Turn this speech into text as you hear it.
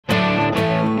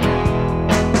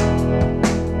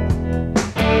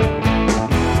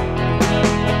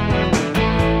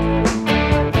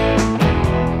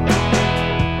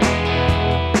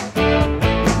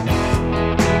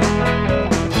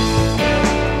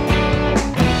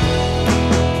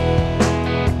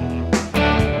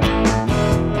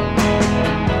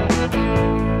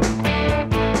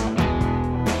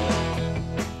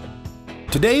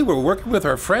Today we're working with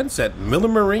our friends at Miller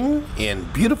Marine in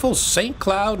beautiful St.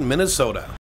 Cloud, Minnesota.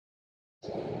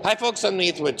 Hi folks, I'm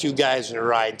Nathan with Two Guys in a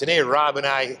Ride. Today Rob and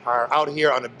I are out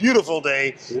here on a beautiful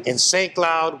day in St.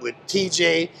 Cloud with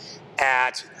TJ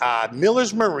at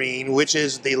Miller's Marine, which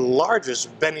is the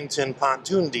largest Bennington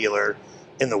pontoon dealer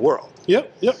in the world.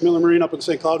 Yep, Miller Marine up in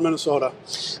St. Cloud, Minnesota.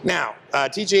 Now,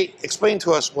 TJ, explain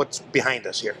to us what's behind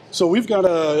us here. So we've got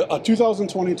a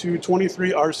 2022-23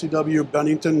 RCW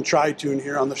Bennington Tritoon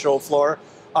here on the show floor.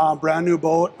 Brand new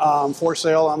boat for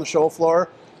sale on the show floor.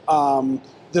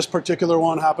 This particular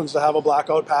one happens to have a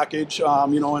blackout package,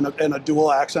 you know, and a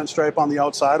dual accent stripe on the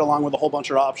outside, along with a whole bunch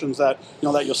of options that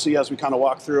that you'll see as we kind of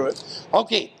walk through it.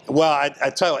 Okay, well, I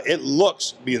tell you, it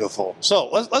looks beautiful. So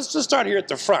let's just start here at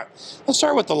the front. Let's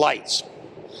start with the lights.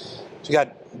 So you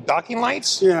got docking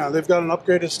lights? Yeah, they've got an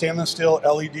upgraded stainless steel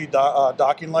LED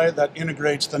docking light that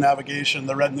integrates the navigation,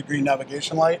 the red and the green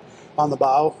navigation light on the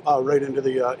bow right into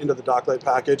the dock light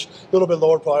package. A little bit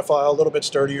lower profile, a little bit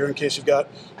sturdier in case you've got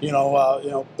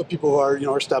the people who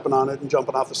are stepping on it and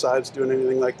jumping off the sides, doing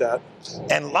anything like that.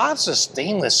 And lots of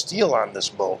stainless steel on this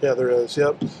boat. Yeah, there is.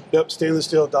 Yep. Stainless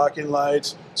steel docking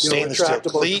lights. Stainless steel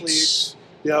cleats.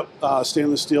 Yep,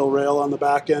 stainless steel rail on the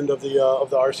back end of the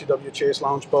RCW Chaise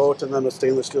lounge boat, and then a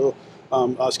stainless steel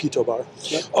ski tow bar.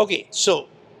 Yep. Okay, so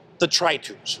the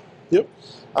Tritoons. Yep.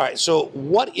 All right, so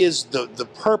what is the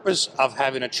purpose of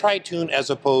having a Tritoon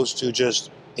as opposed to just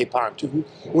a pontoon?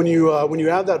 When you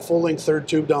add that full length third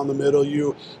tube down the middle,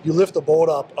 you lift the boat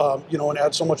up, and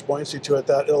add so much buoyancy to it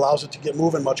that it allows it to get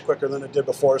moving much quicker than it did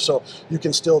before. So you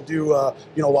can still do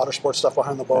water sports stuff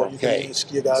behind the boat. Okay. You can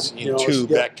ski a guide, tube,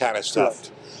 that kind of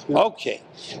stuff. Yep. Okay.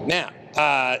 Now,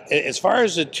 as far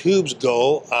as the tubes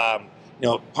go,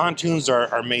 pontoons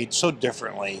are made so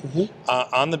differently.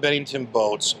 On the Bennington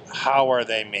boats, how are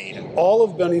they made? All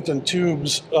of Bennington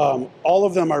tubes, all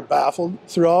of them are baffled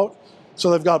throughout. So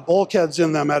they've got bulkheads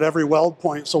in them at every weld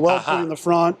point. So weld point in the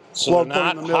front, so weld they're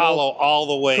not point in the middle, hollow all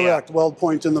the way correct, up. Weld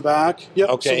point in the back. Yep.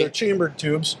 Okay. So they're chambered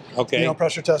tubes. Okay.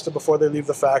 Pressure tested before they leave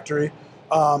the factory.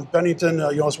 Bennington,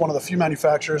 is one of the few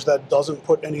manufacturers that doesn't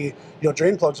put any,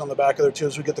 drain plugs on the back of their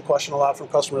tubes. We get the question a lot from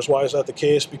customers, why is that the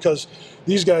case? Because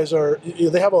these guys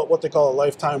they have what they call a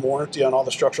lifetime warranty on all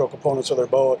the structural components of their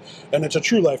boat, and it's a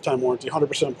true lifetime warranty,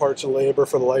 100% parts and labor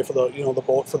for the life of the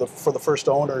boat for the first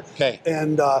owner. Okay.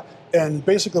 And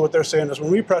basically what they're saying is when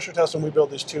we pressure test and we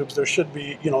build these tubes, there should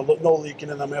be, no leaking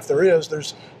in them. If there is,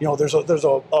 there's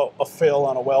a fail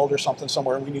on a weld or something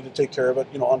somewhere, and we need to take care of it,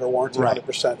 under warranty, right.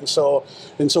 100%.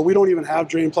 And so we don't even have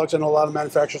drain plugs. I know a lot of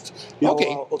manufacturers,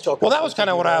 okay. Well, that was kind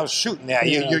of what I was shooting at.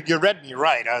 Yeah. You read me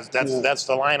right. That's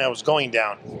the line I was going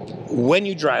down. When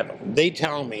you drive them, they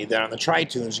tell me that on the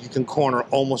Tritoons, you can corner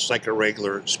almost like a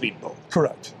regular speedboat.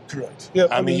 Correct. Yep.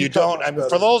 I mean, you don't.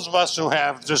 For those of us who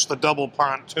have just the double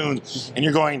pontoons, and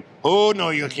you're going, oh no,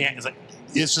 you can't. It's like,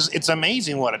 it's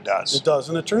amazing what it does. It does,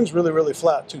 and it turns really, really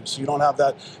flat too. So you don't have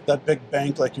that big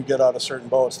bank like you get out of certain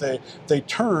boats. They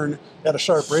turn at a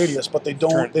sharp radius, but they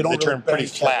don't They really turn pretty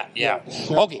flat. Yeah.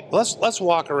 Okay, let's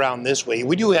walk around this way.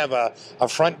 We do have a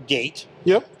front gate.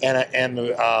 Yep. And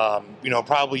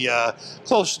probably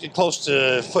close to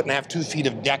 1.5 to 2 feet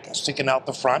of deck sticking out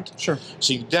the front. Sure.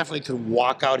 So you definitely could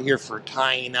walk out here for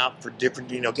tying up, for different,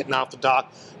 getting off the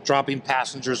dock, dropping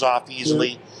passengers off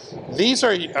easily. Yep. These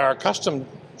are custom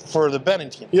for the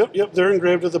Bennington. Yep. They're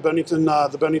engraved with the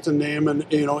Bennington name and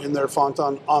in their font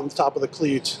on the top of the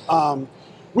cleat.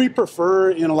 We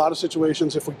prefer, in a lot of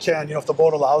situations, if we can, if the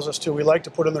boat allows us to, we like to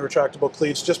put in the retractable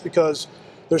cleats just because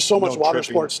there's so much water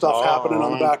sports stuff happening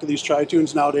on the back of these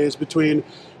Tritoons nowadays between,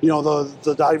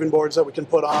 the diving boards that we can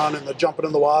put on and the jumping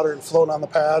in the water and floating on the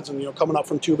pads and, coming up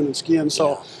from tubing and skiing.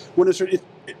 So when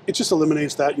it just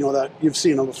eliminates that, that you've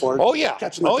seen them before. Oh, yeah.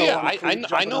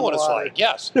 I know what it's like.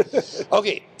 Yes.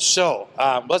 Okay. So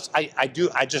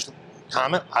I just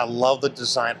comment. I love the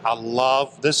design. I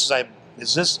love this.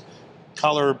 Is this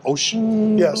color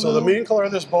ocean blue? So the main color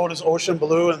of this boat is ocean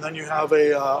blue, and then you have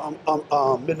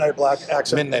a midnight black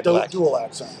accent, dual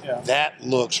accent. Yeah. That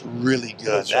looks really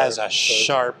good. That is a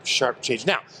sharp change.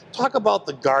 Now, talk about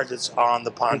the guard that's on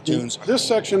the pontoons. This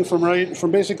section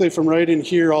from basically from right in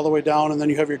here all the way down, and then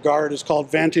you have your guard is called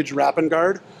Vantage Wrap and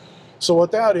Guard. So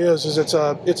what that is it's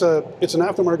an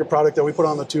aftermarket product that we put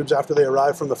on the tubes after they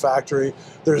arrive from the factory.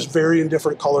 There's varying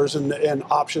different colors and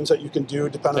options that you can do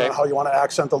depending on how you want to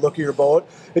accent the look of your boat.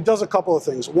 It does a couple of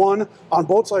things. One, on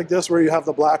boats like this where you have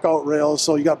the blackout rails,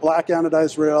 so you got black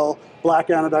anodized rail, black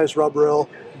anodized rub rail,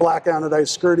 black anodized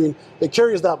skirting. It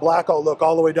carries that blackout look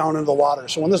all the way down into the water.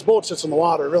 So when this boat sits in the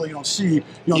water, really you don't see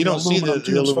the aluminum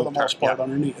tubes for the most part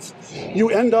underneath.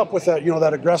 You end up with that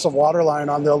that aggressive water line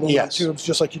on the aluminum tubes,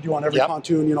 just like you do on every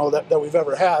pontoon that we've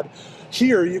ever had.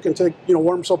 Here you can take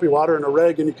warm soapy water in a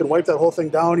rag and you can wipe that whole thing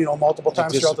down multiple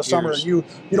times throughout the summer, and you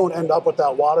don't end up with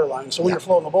that water line. So when you're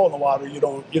floating the boat in the water, you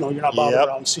don't you're not bothered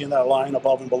around seeing that line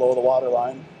above and below the water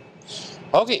line.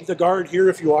 Okay. The guard here,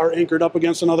 if you are anchored up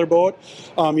against another boat,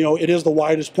 it is the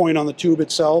widest point on the tube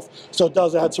itself, so it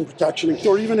does add some protection.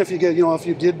 Or even if you get, if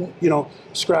you did,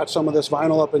 scratch some of this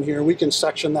vinyl up in here, we can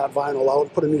section that vinyl out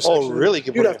and put a new section. Oh, really?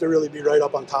 You'd have to really be right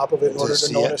up on top of it in order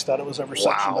to notice that it was ever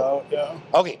sectioned out. Yeah.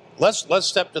 Okay, let's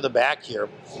step to the back here.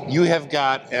 You have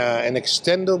got an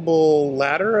extendable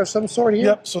ladder of some sort here?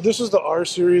 Yep. So this is the R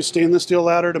series stainless steel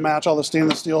ladder to match all the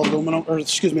stainless steel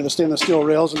the stainless steel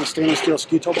rails and the stainless steel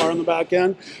ski tow bar on the back end.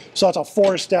 So that's a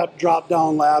 4-step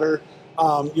drop-down ladder.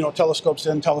 Telescopes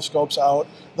in, telescopes out.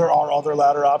 There are other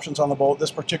ladder options on the boat.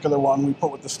 This particular one we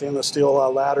put with the stainless steel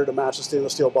ladder to match the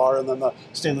stainless steel bar, and then the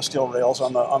stainless steel rails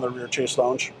on the rear Chaise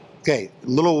lounge. Okay, a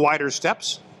little wider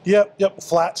steps. Yep,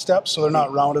 flat steps, so they're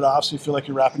not rounded off, so you feel like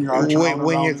you're wrapping your arch around.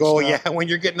 When you go, when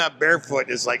you're getting up barefoot,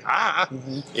 it's like,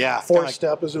 yeah.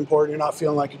 4-step is important. You're not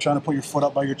feeling like you're trying to put your foot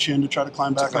up by your chin to try to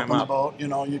climb back up on the boat.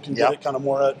 You can get it kind of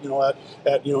more at knee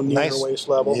or waist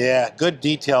level. Yeah, good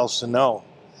details to know.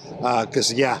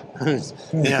 Because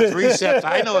 3 steps.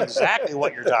 I know exactly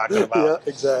what you're talking about. Yeah,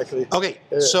 exactly. Okay,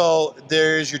 so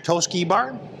there's your tow ski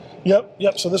bar.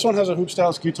 Yep. So this one has a hoop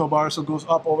style ski tow bar, so it goes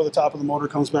up over the top of the motor,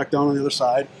 comes back down on the other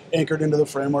side, anchored into the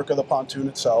framework of the pontoon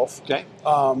itself. Okay.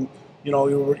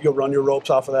 You'll run your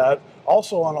ropes off of that.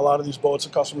 Also, on a lot of these boats,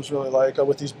 the customers really like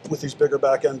with these bigger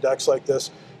back end decks like this,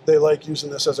 they like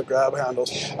using this as a grab handle.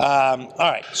 All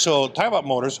right. So talk about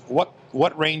motors.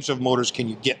 What range of motors can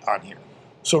you get on here?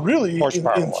 So really,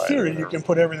 in theory, you can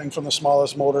put everything from the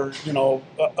smallest motor,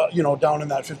 down in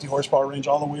that 50 horsepower range,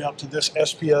 all the way up to this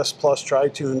SPS Plus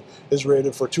Tritoon is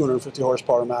rated for 250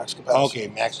 horsepower max capacity. Okay,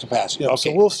 max capacity. Yeah,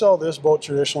 okay. So we'll sell this boat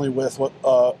traditionally with what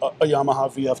a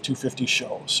Yamaha VF250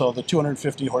 show. So the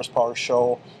 250 horsepower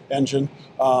show engine.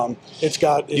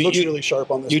 It looks really sharp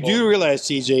on this boat. You do realize,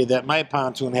 TJ, that my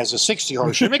pontoon has a 60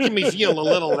 horse. You're making me feel a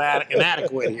little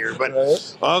inadequate here,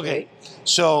 but okay.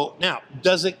 So now,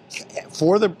 does it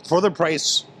for the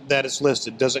price that it's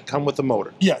listed? Does it come with a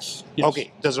motor? Yes.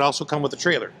 Okay. Does it also come with a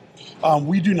trailer?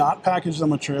 We do not package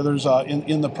them with trailers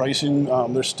in the pricing.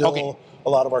 There's still a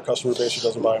lot of our customer base who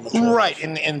doesn't buy them with trailers. Right.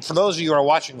 And for those of you who are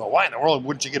watching, why in the world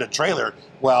wouldn't you get a trailer?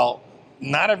 Well,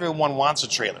 not everyone wants a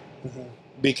trailer.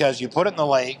 Because you put it in the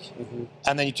lake,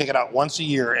 and then you take it out once a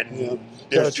year, and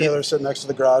there's a trailer sitting next to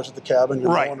the garage at the cabin.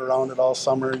 You're mowing around it all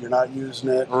summer. You're not using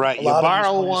it. Right. You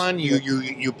borrow one.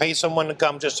 You pay someone to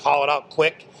come just haul it out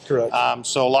quick. Correct.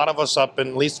 So a lot of us up in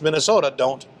at least Minnesota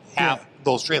don't have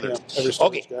those trailers. Yeah. Every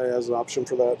storage guy has an option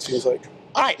for that. It seems like.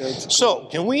 All right, so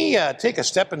can we take a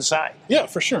step inside? Yeah,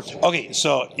 for sure. Okay,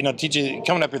 so, TJ,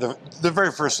 coming up here, the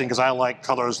very first thing, because I like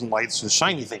colors and lights and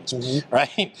shiny things,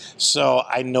 right? So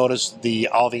I noticed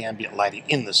all the ambient lighting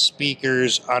in the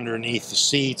speakers, underneath the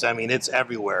seats. I mean, it's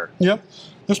everywhere. Yep.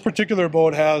 This particular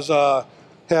boat has an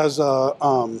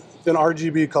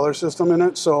RGB color system in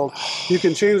it, so you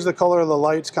can change the color of the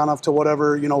lights kind of to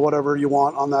whatever you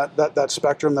want on that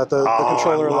spectrum that the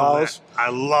controller allows. I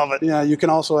love it. Yeah, you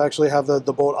can also actually have the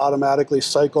boat automatically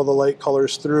cycle the light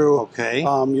colors through. Okay.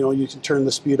 You can turn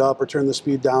the speed up or turn the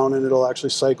speed down, and it'll actually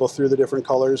cycle through the different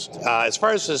colors. As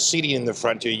far as the seating in the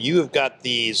front here, you have got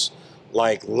these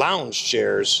like lounge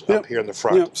chairs up here in the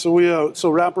front. Yeah, so we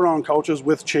wraparound couches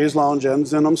with chaise lounge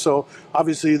ends in them. So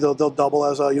obviously they'll double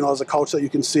as a couch that you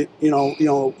can sit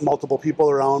multiple people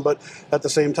around. But at the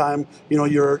same time,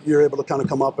 you're able to kind of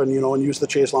come up and and use the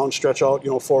chaise lounge stretch out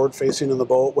forward facing in the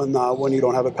boat when you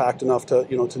don't have it packed enough to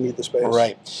to meet the space.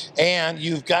 Right, and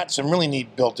you've got some really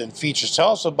neat built-in features.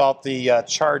 Tell us about the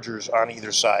chargers on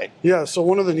either side. Yeah, so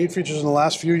one of the neat features in the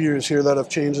last few years here that have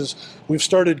changed is we've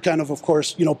started of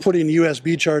course putting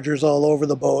USB chargers all over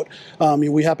the boat.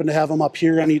 We happen to have them up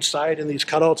here on each side in these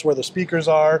cutouts where the speakers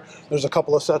are. There's a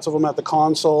couple of sets of them at the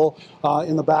console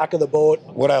in the back of the boat.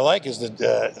 What I like is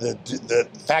the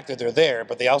fact that they're there,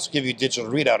 but they also give you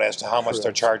digital readout as to how much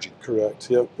they're charging. Correct.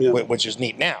 Yep. Which is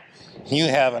neat. Now, you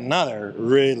have another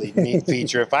really neat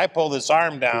feature. If I pull this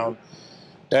arm down,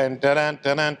 dun, dun, dun,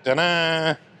 dun, dun, dun,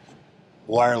 dun,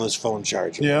 wireless phone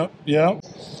charger. Yeah.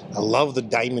 I love the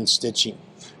diamond stitching.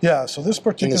 Yeah, so this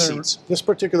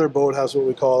particular boat has what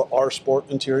we call R Sport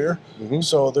interior.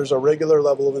 So there's a regular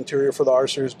level of interior for the R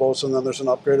Series boats, and then there's an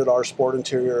upgraded R Sport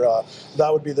interior.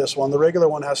 That would be this one. The regular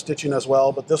one has stitching as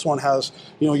well, but this one has,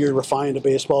 your refined a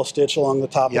baseball stitch along the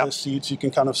top of the seats. You can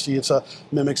kind of see it's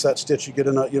mimics that stitch you get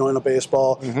in a in a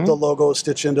baseball. The logo is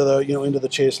stitched into the into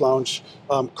the Chaise Lounge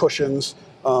cushions.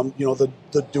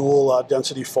 The dual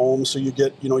density foam, so you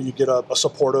get a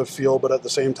supportive feel, but at the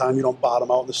same time you don't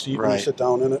bottom out in the seat when you sit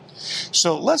down in it.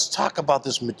 So let's talk about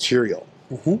this material,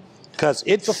 because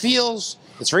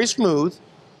it's very smooth.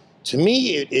 To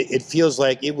me, it feels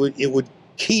like it would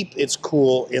keep its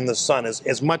cool in the sun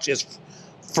as much as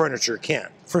furniture can.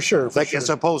 For sure. As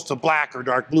opposed to black or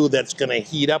dark blue that's going to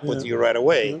heat up with you right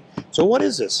away. So what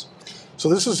is this? So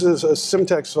this is a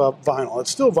Simtex vinyl. It's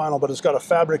still vinyl, but it's got a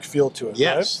fabric feel to it.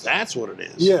 Yes, right? That's what it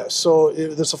is. Yeah, so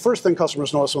that's the first thing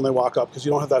customers notice when they walk up, because you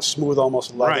don't have that smooth,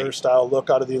 almost leather style look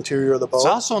out of the interior of the boat. It's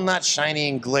also not shiny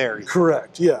and glary.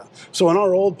 Correct, yeah. So in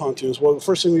our old pontoons, well, the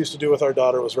first thing we used to do with our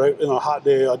daughter was, in a hot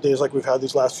day, days like we've had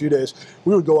these last few days,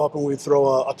 we would go up and we'd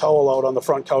throw a towel out on the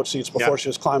front couch seats before she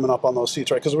was climbing up on those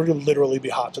seats, right? Because it would literally be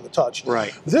hot to the touch.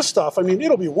 Right. This stuff, I mean,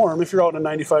 it'll be warm. If you're out in a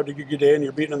 95-degree day and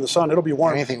you're beating in the sun, it'll be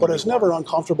warm. But it's never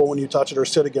uncomfortable when you touch it or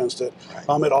sit against it.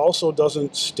 It also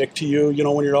doesn't stick to you.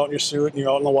 When you're out in your suit and you're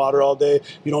out in the water all day,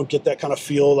 you don't get that kind of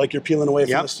feel like you're peeling away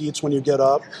from the seats when you get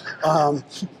up.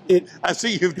 I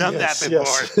see you've done that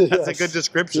before. That's a good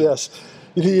description. Yes.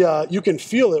 You can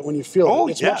feel it when you feel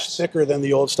it. It's much thicker than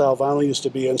the old style vinyl used to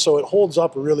be, and so it holds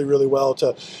up really, really well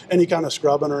to any kind of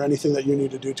scrubbing or anything that you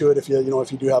need to do to it. If you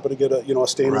do happen to get a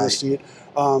stain in the seat,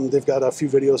 they've got a few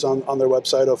videos on their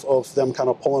website of them kind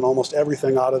of pulling almost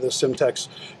everything out of the Simtex,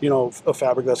 a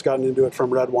fabric that's gotten into it, from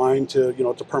red wine to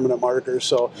to permanent markers.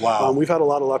 So we've had a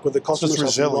lot of luck with it.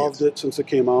 Customers have loved it since it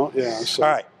came out. Yeah. So. All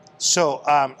right. So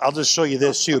I'll just show you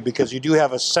this too, because you do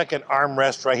have a second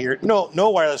armrest right here. No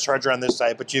wireless charger on this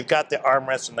side, but you've got the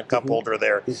armrest and the cup holder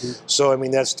there. So I mean,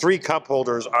 that's 3 cup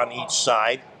holders on each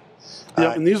side.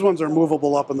 Yeah, and these ones are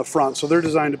movable up in the front, so they're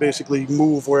designed to basically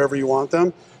move wherever you want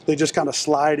them. They just kind of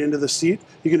slide into the seat.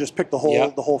 You can just pick the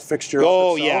whole fixture.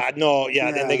 Oh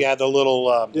and they got the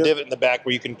little divot in the back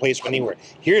where you can place them anywhere.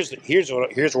 Here's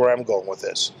where I'm going with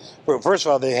this. First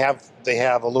of all, they have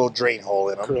a little drain hole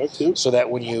in them. Correct. Yep. So that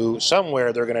when you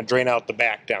somewhere, they're going to drain out the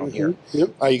back down here.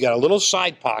 Yep. You got a little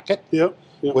side pocket. Yep.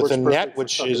 With a net,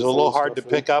 which is a little hard to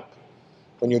pick up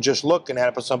when you're just looking at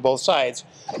it. It's on both sides,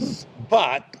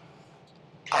 but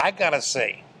I gotta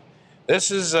say, this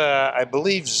is, I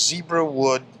believe,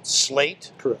 Zebrawood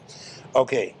Slate. Correct.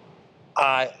 Okay.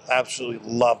 I absolutely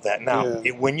love that. Now,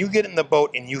 when you get in the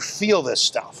boat and you feel this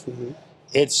stuff,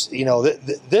 it's,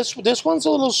 this one's a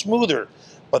little smoother,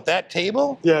 but that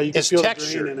table is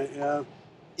textured. The grain in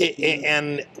it,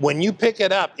 and when you pick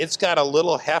it up, it's got a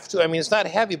little heft to it. I mean, it's not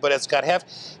heavy, but it's got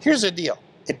heft. Here's the deal.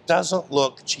 It doesn't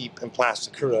look cheap and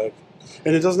plastic. Correct.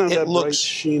 And it doesn't have that bright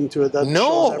sheen to it. That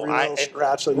shows every little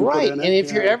scratch that you put in it. And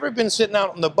if you've ever been sitting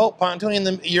out on the boat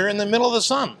pontooning, you're in the middle of the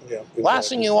sun. Yeah, exactly. Last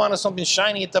thing you want is something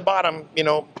shiny at the bottom,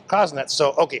 causing that.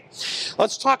 So, okay,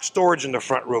 let's talk storage in the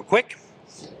front real quick.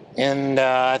 And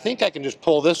I think I can just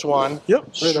pull this one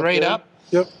straight up.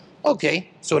 Yep. Okay,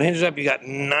 so it hinges up. You got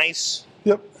nice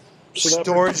so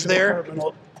storage there.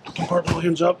 Compartment will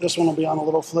hinge up. This one will be on a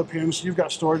little flip hinge. You've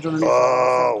got storage underneath.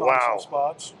 Wow.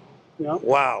 Spots. Yeah.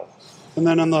 Wow. And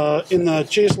then in the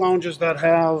Chaise lounges that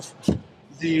have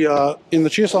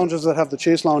the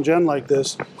Chaise Lounge end like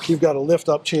this, you've got a lift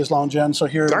up Chaise Lounge end. So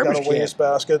here you've got a waste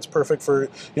basket. It's perfect for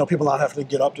people not having to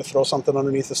get up to throw something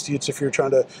underneath the seats if you're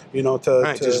trying to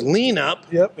to just lean up.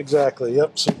 Yep, exactly.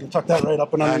 Yep. So you can tuck that right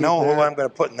up and underneath. I know who I'm going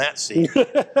to put in that seat.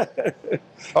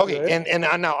 Okay,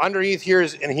 and now underneath here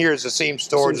is the same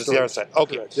storage as the other side.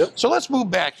 Okay, correct, yep. So let's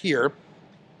move back here.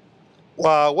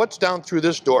 What's down through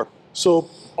this door? So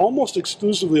almost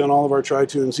exclusively on all of our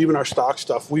Tritoons, even our stock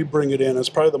stuff, we bring it in as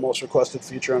probably the most requested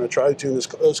feature on a Tritoon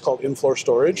is called in-floor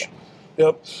storage.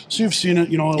 Yep. So you've seen it,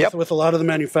 with a lot of the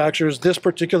manufacturers. This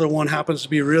particular one happens to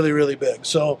be really, really big.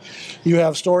 So you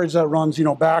have storage that runs,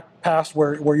 back past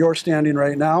where you're standing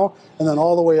right now, and then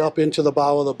all the way up into the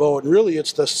bow of the boat. And really,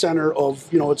 it's the center of,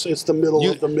 it's the middle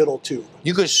of the middle tube.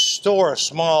 You could store a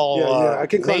small I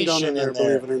can climb down in there,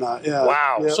 believe it or not. Yeah.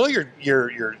 Wow. Yep. So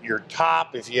your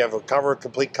top, if you have a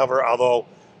complete cover, although.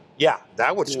 Yeah,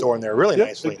 that would store in there really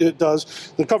nicely. It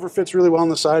does. The cover fits really well on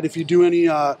the side. If you do any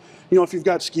you know, if you've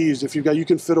got skis, you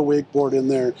can fit a wakeboard in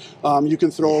there. You can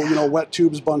throw, you know, wet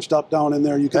tubes bunched up down in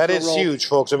there. You can that is huge,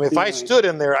 folks. I mean, if I stood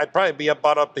in there, I'd probably be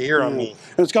about up to here on me.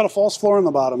 And it's got a false floor on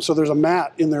the bottom, so there's a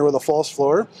mat in there with a false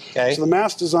floor. Okay. So the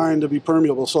mat's designed to be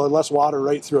permeable, so it lets water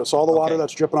right through it. So all the water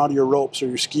that's dripping out of your ropes or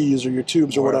your skis or your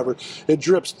tubes or whatever, it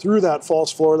drips through that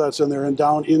false floor that's in there and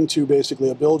down into basically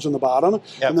a bilge in the bottom.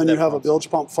 And then you have a bilge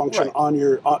pump function on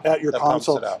your at your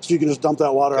console, so you can just dump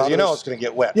that water out. You know it's going to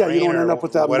get wet. Yeah, you don't end up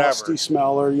with that musty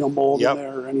smell or, you know, mold in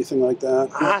there or anything like that.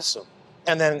 Awesome.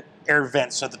 And then air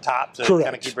vents at the top to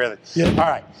kind of keep everything. All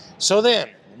right. So then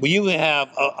you have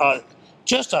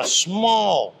just a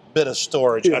small bit of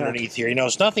storage underneath here. You know,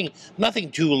 it's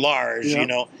nothing too large. You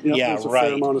know. There's a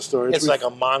fair amount of storage. It's like a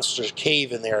monster's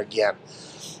cave in there again.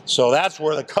 So that's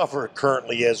where the cover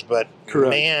currently is, but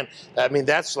man, I mean,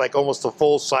 that's like almost the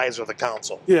full size of the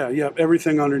console. Yeah,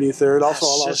 everything underneath there. It also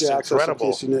allows you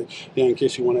access in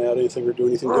case you want to add anything or do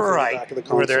anything different in the back of the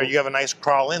console. Where there you have a nice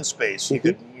crawl-in space. You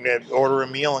could order a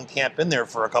meal and camp in there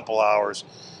for a couple hours.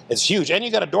 It's huge, and you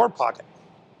got a door pocket.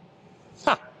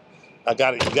 Huh. You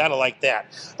gotta like that.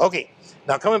 Okay.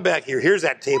 Now, coming back here, here's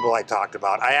that table I talked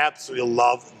about. I absolutely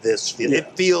love this feel.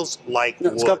 It feels like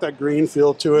wood. It's got that green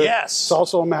feel to it. Yes. It's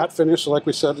also a matte finish, so like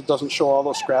we said, it doesn't show all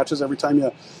those scratches every time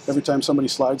somebody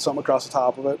slides something across the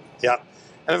top of it. Yeah.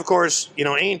 And of course, you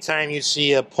know, anytime you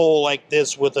see a pole like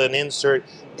this with an insert,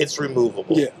 it's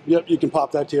removable. Yeah. Yep. You can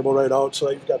pop that table right out, so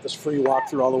that you've got this free walk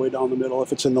through all the way down the middle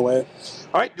if it's in the way.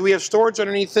 All right. Do we have storage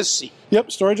underneath this seat?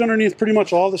 Yep. Storage underneath pretty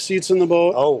much all the seats in the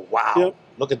boat. Oh, wow. Yep.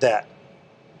 Look at that.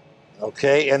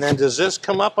 Okay, and then does this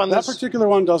come up on this? That particular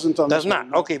one doesn't. Does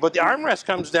not. Okay, but the armrest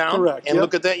comes down. Correct. And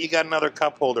look at that, you got another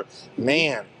cup holder.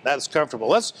 Man, that's comfortable.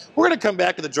 We're going to come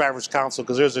back to the driver's console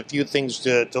because there's a few things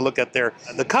to look at there.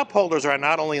 The cup holders are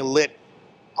not only lit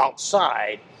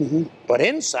outside, but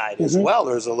inside as well.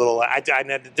 There's a little. I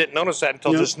didn't notice that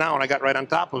until just now, and I got right on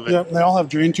top of it. Yep. They all have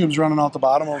drain tubes running out the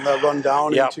bottom of them that run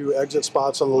down into exit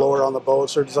spots on the lower on the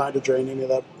boats. They're designed to drain any of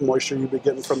that moisture you'd be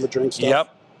getting from the drink stuff.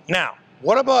 Yep. Now,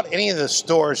 what about any of the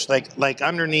storage, like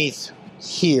underneath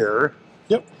here?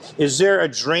 Yep. Is there a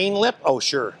drain lip? Oh,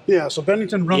 sure. Yeah, so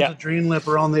Bennington runs a drain lip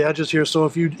around the edges here. So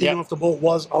if you know, if the boat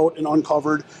was out and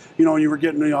uncovered, you know, and you were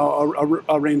getting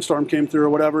a rainstorm came through or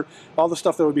whatever, all the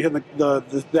stuff that would be hitting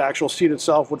the actual seat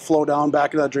itself would flow down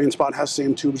back into that drain spot. It has the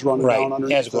same tubes running down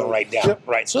underneath. It's going right down.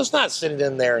 Right. So it's not sitting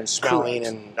in there and smelling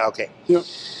and Yep.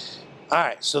 All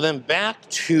right, so then back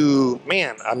to,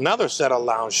 man, another set of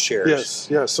lounge chairs.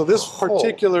 Yes. So this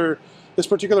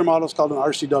particular model is called an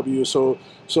RCW. So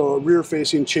a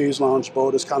rear-facing chaise lounge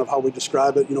boat is kind of how we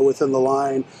describe it, you know, within the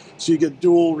line. So you get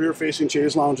dual rear-facing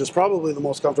chaise lounges, probably the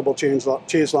most comfortable chaise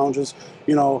lounges,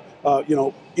 in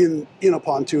a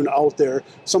pontoon out there.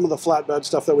 Some of the flatbed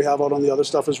stuff that we have out on the other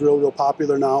stuff is real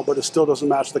popular now, but it still doesn't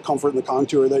match the comfort and the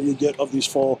contour that you get of these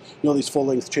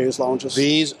full-length chaise lounges.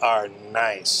 These are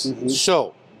nice.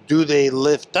 So, do they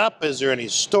lift up? Is there any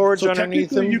storage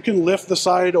underneath them? You can lift the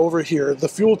side over here. The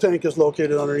fuel tank is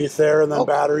located underneath there, and then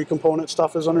battery component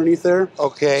stuff is underneath there.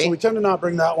 Okay. So we tend to not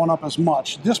bring that one up as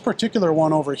much. This particular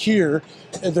one over here,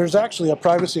 there's actually a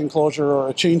privacy enclosure or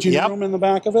a changing room in the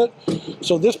back of it.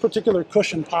 So this particular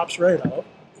cushion pops right out.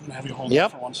 I'm going to have you hold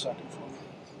it for 1 second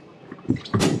for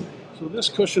me. So this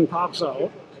cushion pops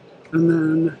out, and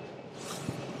then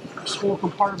this whole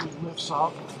compartment lifts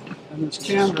up. And this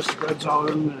canvas spreads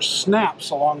out, and there's snaps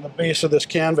along the base of this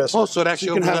canvas. Oh, so it actually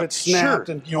you can have it snapped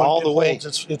and all the way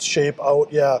its shape out.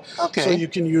 Yeah. Okay. So you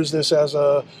can use this as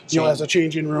a as a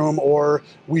changing room, or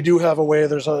we do have a way.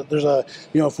 There's a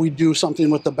if we do something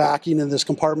with the backing in this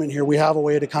compartment here, we have a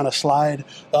way to kind of slide.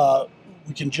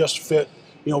 We can just fit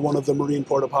one of the marine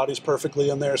porta potties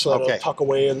perfectly in there, so that it'll tuck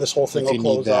away, and this whole thing will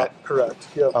close up. Correct.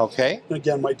 Yep. Okay. And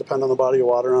again, might depend on the body of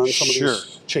water on some of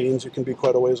these chains. You can be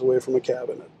quite a ways away from a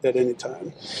cabin at any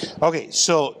time. Okay,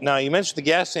 so now you mentioned the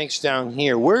gas tank's down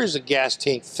here. Where is the gas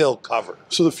tank fill cover?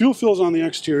 So the fuel fill's on the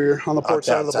exterior, on the port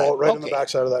side of the boat, right on the back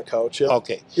side of that couch. Yep.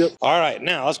 Okay. Yep. All right,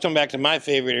 now let's come back to my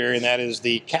favorite area, and that is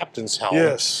the captain's helm.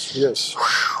 Yes.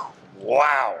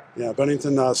 Wow. Yeah,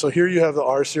 Bennington. So here you have the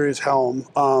R Series helm.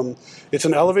 It's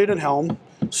an elevated helm,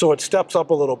 so it steps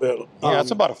up a little bit. Yeah, it's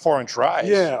about a 4-inch rise.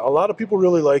 Yeah, a lot of people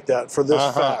really like that for this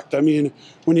fact. I mean,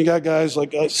 when you got guys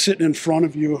like sitting in front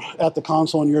of you at the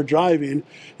console and you're driving,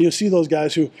 you see those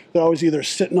guys who they're always either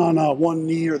sitting on one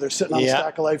knee or they're sitting on a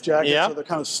stack of life jackets, or they're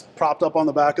kind of propped up on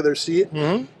the back of their seat.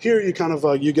 Here you kind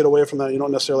of you get away from that. You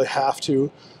don't necessarily have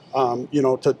to,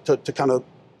 to kind of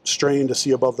strain to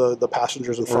see above the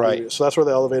passengers in front of you. So that's where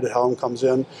the elevated helm comes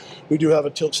in. We do have a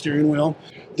tilt steering wheel.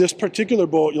 This particular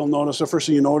boat, you'll notice, the first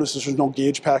thing you notice is there's no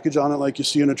gauge package on it like you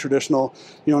see in a traditional,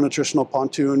 in a traditional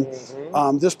pontoon.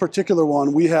 This particular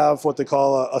one, we have what they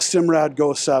call a Simrad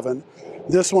Go 7.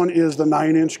 This one is the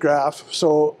 9-inch graph.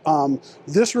 So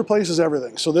this replaces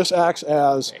everything. So this acts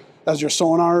as your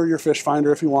sonar or your fish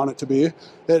finder if you want it to be.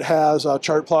 It has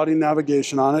chart plotting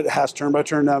navigation on it. It has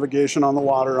turn-by-turn navigation on the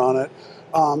water on it.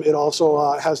 It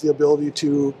also has the ability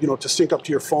to, to sync up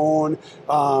to your phone.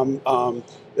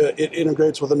 It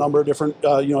integrates with a number of different,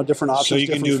 different options. So you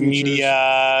can do features.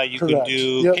 Media. You Correct. can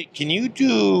do. Yep. Can you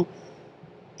do?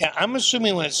 Yeah, I'm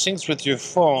assuming when it syncs with your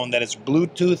phone that it's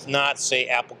Bluetooth, not say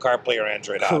Apple CarPlay or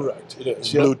Android Auto. Correct. It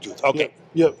is. Bluetooth. Okay.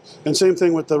 Yep. And same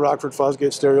thing with the Rockford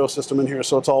Fosgate stereo system in here.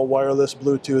 So it's all wireless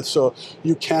Bluetooth. So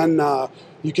you can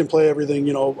play everything,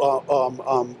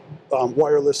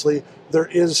 wirelessly. There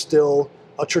is still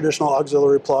a traditional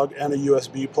auxiliary plug and a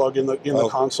USB plug in the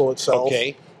console itself.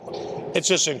 Okay. It's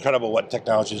just incredible what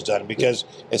technology has done, because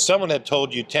if someone had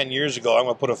told you 10 years ago, I'm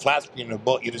going to put a flat screen in a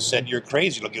boat, you'd have said, you're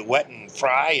crazy, it'll get wet and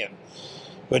fry.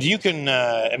 But you can,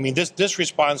 this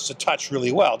responds to touch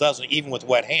really well, doesn't it, even with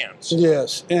wet hands?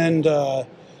 Yes, and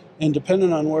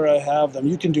depending on where I have them,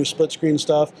 you can do split screen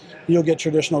stuff. You'll get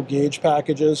traditional gauge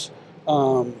packages.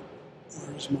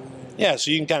 Where's my... Yeah,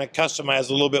 so you can kind of customize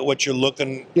a little bit what you're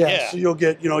looking. Yeah, so you'll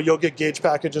get gauge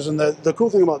packages, and the cool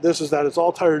thing about this is that it's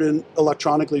all tied in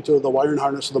electronically to the wiring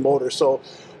harness of the motor. So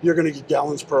you're going to get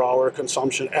gallons per hour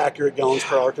consumption, accurate gallons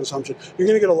per hour consumption. You're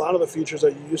going to get a lot of the features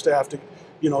that you used to have to,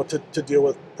 to deal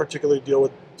with, particularly deal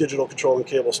with digital control and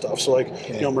cable stuff. So like,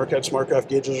 Merck had SmartCraft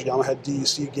gauges, Yamaha had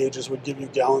DEC gauges, would give you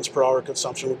gallons per hour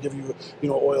consumption, would give you,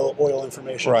 oil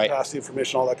information, capacity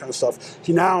information, all that kind of stuff.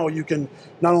 Now you can,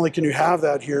 not only can you have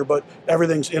that here, but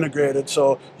everything's integrated.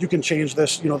 So you can change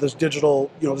this, this digital,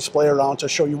 display around to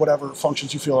show you whatever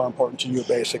functions you feel are important to you,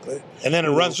 basically. And then it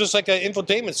runs just like an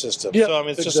infotainment system. Yep, so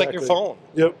it's just like your phone.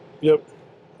 Yep.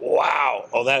 Wow.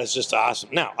 Oh, that is just awesome.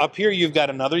 Now, up here you've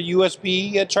got another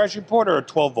USB charging port, or a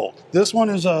 12-volt? This one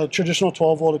is a traditional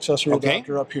 12-volt accessory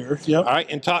adapter up here. Yep. All right,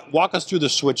 and walk us through the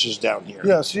switches down here.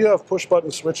 Yeah, so you have push-button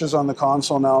switches on the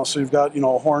console now. So you've got, a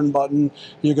horn button.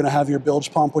 You're going to have your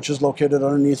bilge pump, which is located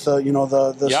underneath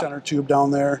the center tube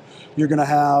down there. You're going to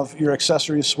have your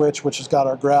accessory switch, which has got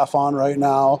our graph on right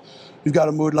now. You've got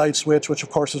a mood light switch, which of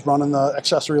course is running the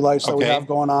accessory lights that we have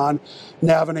going on.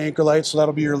 Nav and anchor lights, so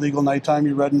that'll be your legal nighttime,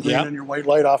 your red and green, and your white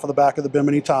light off of the back of the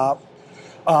bimini top.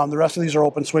 The rest of these are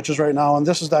open switches right now, and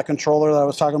this is that controller that I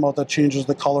was talking about that changes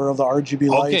the color of the RGB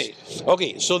lights.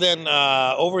 Okay. So then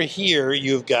over here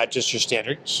you've got just your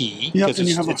standard key, because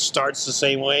it starts the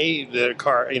same way the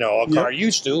car, a car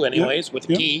used to, anyways, with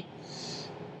a key.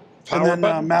 Power and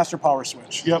then master power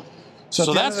switch. Yep.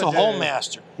 So that's the whole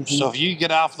master. So if you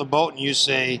get off the boat and you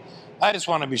say, I just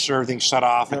want to be sure everything's shut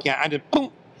off, I just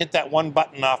boom, hit that one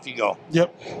button, off you go.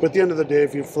 Yep. But at the end of the day,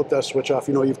 if you flip that switch off,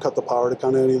 you've cut the power to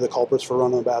kind of any of the culprits for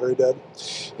running the battery dead.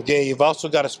 Okay, you've also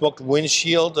got a smoked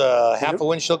windshield, half a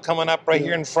windshield coming up right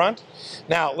here in front.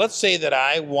 Now, let's say that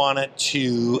I wanted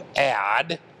to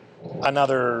add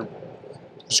another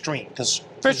screen, because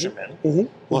fishermen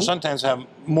will sometimes have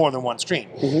more than one screen.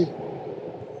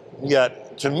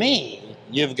 Yet, to me,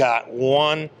 you've got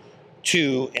 1,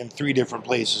 2, and 3 different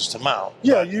places to mount.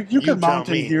 Yeah, you could mount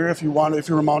it here if you want. If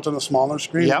you were mounting a smaller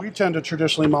screen, we tend to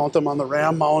traditionally mount them on the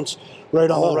ram mounts,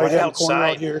 right on the right-hand corner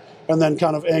out here, and then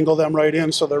kind of angle them right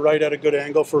in so they're right at a good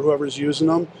angle for whoever's using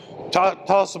them. Tell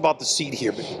us about the seat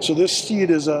here. So this seat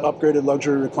is an upgraded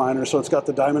luxury recliner. So it's got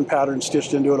the diamond pattern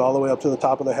stitched into it all the way up to the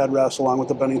top of the headrest, along with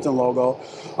the Bennington logo.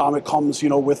 It comes,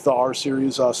 with the R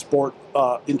Series Sport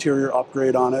interior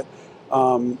upgrade on it.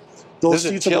 Those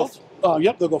seats tilt?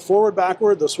 Yep, they'll go forward,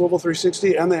 backward, they'll swivel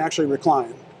 360, and they actually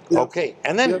recline. Yep. Okay,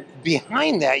 and then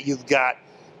behind that you've got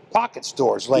pocket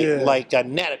stores, like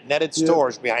netted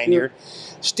stores behind here.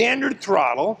 Standard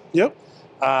throttle. Yep.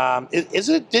 Is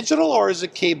it digital or is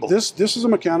it cable? This is a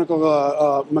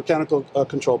mechanical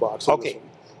control box. Okay,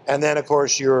 and then of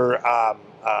course your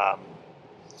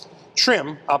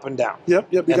trim up and down. Yep.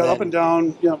 You got up and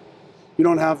down. Yep. You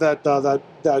don't have that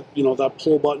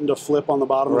pull button to flip on the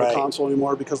bottom of the console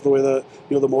anymore because of the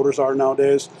way the motors are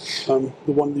nowadays.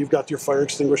 The one you've got your fire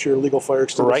extinguisher, your legal fire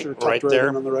extinguisher, tucked right there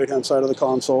on the right hand side of the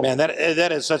console. Man,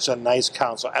 that is such a nice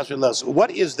console. Absolutely love. What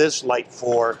is this light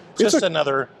for?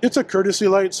 It's a courtesy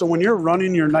light. So when you're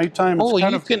running your nighttime,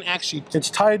 it's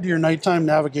tied to your nighttime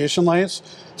navigation lights.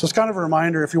 So it's kind of a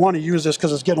reminder if you want to use this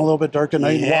because it's getting a little bit dark at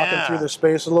night and walking through this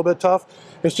space a little bit tough.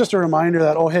 It's just a reminder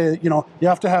that, oh, hey, you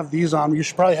have to have these on. You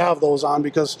should probably have those on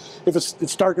because if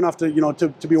it's dark enough to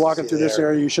to be walking through this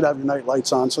area, you should have your night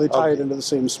lights on. So they tie it into the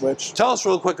same switch. Tell us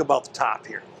real quick about the top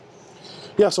here.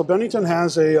 Yeah, so Bennington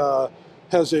has a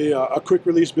quick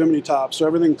release bimini top, so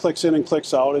everything clicks in and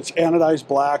clicks out. It's anodized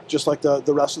black, just like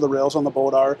the rest of the rails on the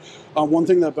boat are. One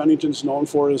thing that Bennington's known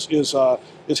for is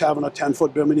having a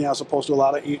 10-foot bimini as opposed to a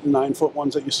lot of 8 and 9-foot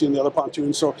ones that you see in the other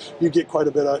pontoons. So you get quite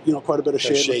a bit of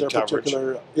shade with their coverage.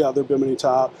 particular their bimini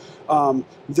top.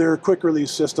 Their quick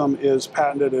release system is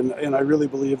patented, and I really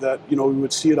believe that we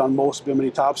would see it on most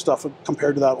bimini top stuff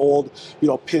compared to that old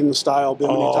pin style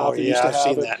bimini top that used to have. I've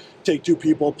seen that. Take 2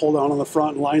 people, pull down on the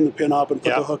front, line the pin up, and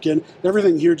put the hook in.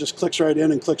 Everything here just clicks right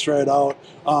in and clicks right out.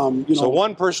 So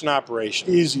one-person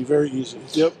operation. Easy, very easy.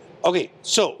 Yep. Okay,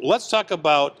 so let's talk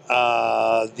about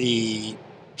the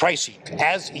pricing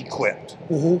as equipped,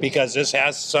 because this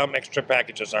has some extra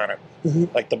packages on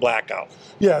it, like the blackout.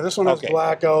 Yeah, this one has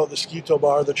blackout, the ski tow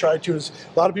bar, the Tritoon is.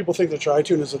 A lot of people think the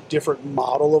Tritoon is a different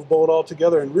model of boat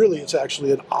altogether, and really it's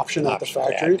actually an option at the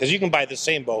factory. Because you can buy the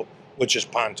same boat, which is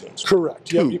pontoons.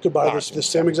 Correct. Yep, you could buy the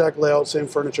same exact layout, same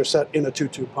furniture set in a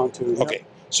 2-tube pontoon. Yep. Okay,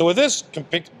 so with this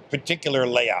particular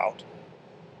layout,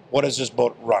 what does this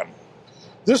boat run?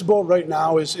 This boat right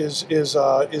now is in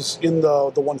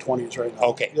the 120s right now.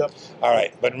 Okay. Yep. All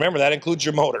right, but remember that includes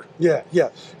your motor. Yeah.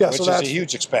 Which is a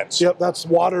huge expense. Yep, that's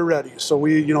water ready. So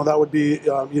that would be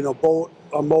boat,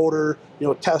 a motor,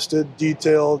 tested,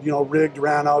 detailed, rigged,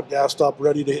 ran out, gassed up,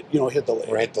 ready to hit the lake.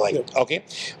 Hit the lake. Yep. Okay.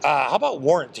 How about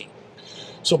warranty?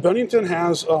 So Bennington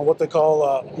has what they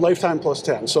call lifetime plus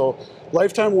 10. So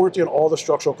lifetime warranty on all the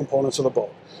structural components of the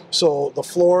boat. So the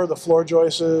floor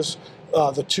joists,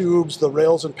 the tubes, the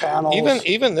rails and panels.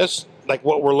 Even this, like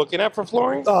what we're looking at for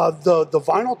flooring? The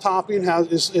vinyl topping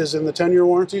is in the 10-year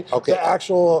warranty. Okay. The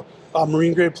actual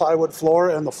marine grade plywood floor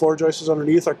and the floor joists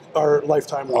underneath are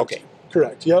lifetime warranty. Okay.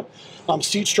 Correct. Yep.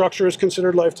 Seat structure is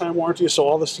considered lifetime warranty. So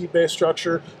all the seat-based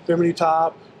structure, bimini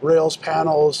top, rails,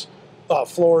 panels,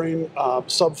 flooring,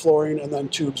 subflooring, and then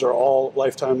tubes are all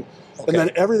lifetime. Okay. And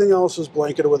then everything else is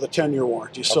blanketed with a 10-year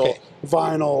warranty. So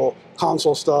vinyl,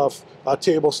 console stuff,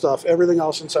 table stuff, everything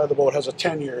else inside the boat has a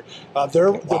 10-year.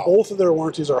 Both of their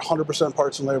warranties are 100%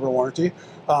 parts and labor warranty.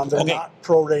 They're not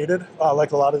prorated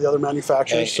like a lot of the other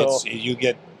manufacturers. So you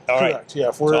get correct. Yeah,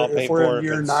 if we're in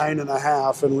year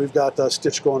 9.5 and we've got a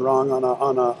stitch going wrong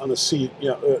on a seat,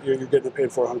 you're getting it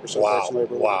paid for 100% parts and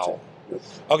labor warranty. Yep.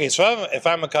 Okay, so if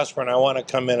I'm a customer and I want to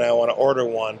come in and I want to order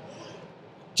one,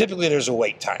 typically there's a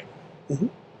wait time.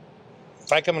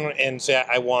 If I come in and say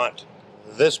I want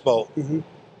this boat,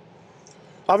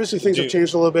 obviously things have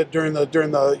changed a little bit during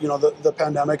the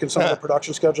pandemic and some of the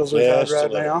production schedules we've had right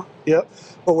now. Yep,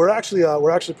 but we're actually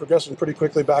progressing pretty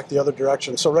quickly back the other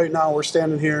direction. So right now we're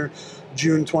standing here,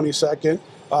 June 22nd.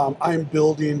 I'm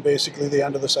building basically the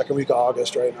end of the second week of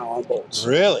August right now on boats.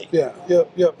 Really? Yeah.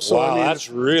 Yep. So wow, that's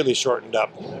really shortened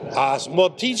up. Awesome. Well,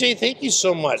 TJ, thank you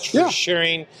so much for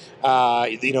sharing,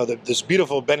 this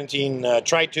beautiful Bennington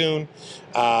Tritoon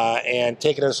and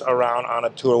taking us around on a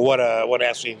tour. What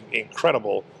actually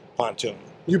incredible pontoon.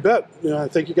 You bet.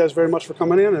 Thank you guys very much for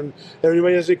coming in. And if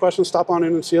anybody has any questions, stop on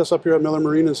in and see us up here at Miller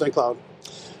Marine in St. Cloud.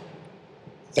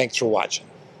 Thanks for watching.